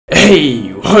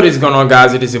Hey, what is going on,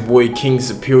 guys? It is your boy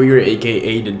KingSuperior,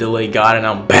 aka the Delay God, and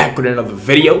I'm back with another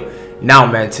video. Now,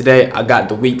 man, today I got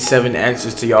the week 7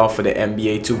 answers to y'all for the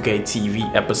NBA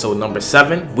 2KTV episode number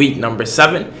 7, week number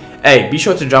 7. Hey, be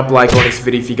sure to drop a like on this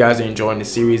video if you guys are enjoying the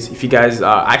series. If you guys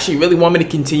actually really want me to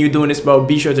continue doing this, bro,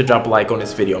 be sure to drop a like on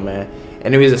this video, man.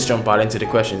 Anyways, let's jump out into the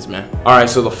questions, man. Alright,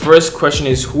 so the first question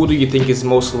is, who do you think is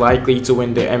most likely to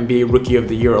win the NBA Rookie of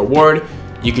the Year award?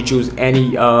 You can choose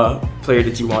any player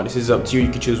that you want. This is up to you.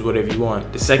 You can choose whatever you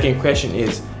want. The second question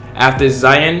is, after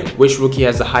Zion, which rookie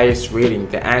has the highest rating?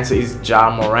 The answer is Ja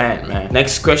Morant, man.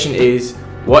 Next question is,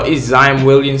 what is Zion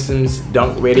Williamson's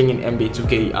dunk rating in NBA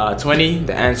 2K20?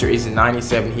 The answer is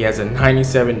 97. He has a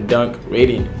 97 dunk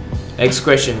rating. Next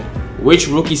question, which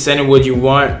rookie center would you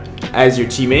want as your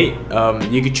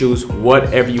teammate? You can choose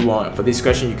whatever you want. For this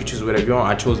question, you can choose whatever you want.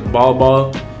 I chose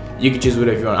Ball. You can choose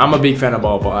whatever you want. I'm a big fan of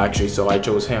Ball actually, so I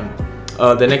chose him.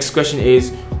 The next question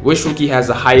is, which rookie has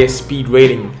the highest speed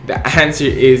rating? The answer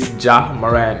is Ja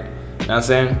Morant. You know what I'm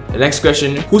saying? The next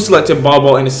question, who selected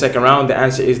Ball in the second round? The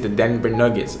answer is the Denver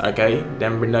Nuggets. Okay,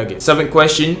 Denver Nuggets. Seventh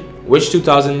question, which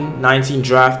 2019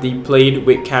 draftee played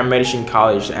with Cam Reddish in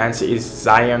college? The answer is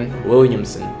Zion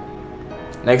Williamson.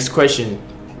 Next question,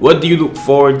 what do you look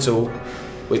forward to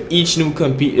with each new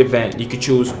compete event? You can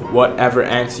choose whatever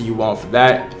answer you want for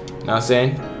that. You know what I'm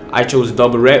saying? I chose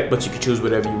double rep, but you can choose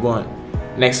whatever you want.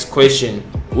 Next question,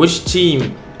 which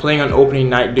team playing on opening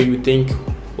night do you think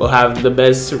will have the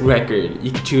best record?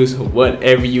 You can choose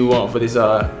whatever you want for this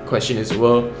question as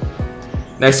well.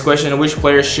 Next question, which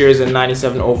player shares a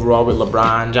 97 overall with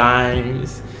LeBron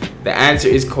James? The answer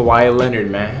is Kawhi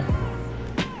Leonard, man.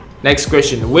 Next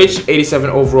question, which 87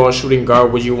 overall shooting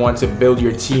guard would you want to build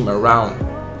your team around?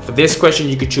 For this question,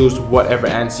 you can choose whatever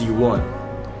answer you want.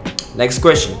 Next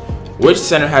question, which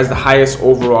center has the highest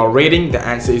overall rating? The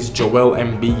answer is Joel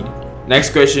Embiid.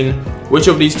 Next question, which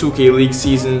of these 2K League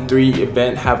Season 3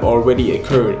 events have already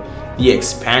occurred? The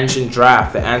expansion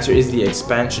draft. The answer is the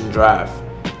expansion draft.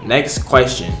 Next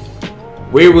question,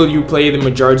 where will you play the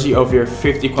majority of your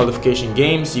 50 qualification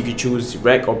games? You can choose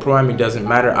rec or pro-am, it doesn't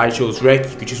matter. I chose rec,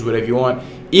 you can choose whatever you want.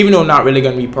 Even though I'm not really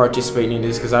going to be participating in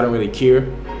this because I don't really care.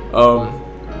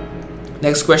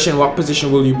 Next question, what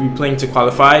position will you be playing to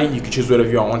qualify? You can choose whatever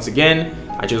you want. Once again,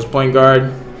 I chose point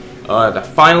guard. The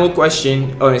final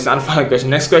question, oh, it's not the final question.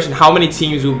 Next question, how many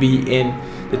teams will be in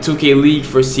the 2K League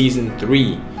for Season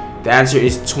 3? The answer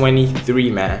is 23,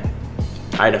 man.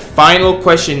 Alright, the final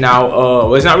question now,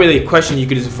 well, it's not really a question. You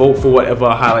can just vote for whatever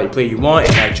highlight play you want,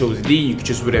 and I chose D. You can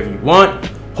choose whatever you want.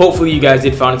 Hopefully you guys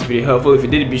did find this video helpful. If you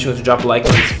did, be sure to drop a like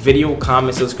on this video,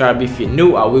 comment, subscribe if you're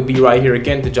new. I will be right here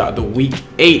again to drop the week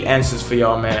 8 answers for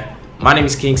y'all, man. My name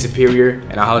is KingSuperior,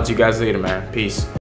 and I'll holler at you guys later, man. Peace.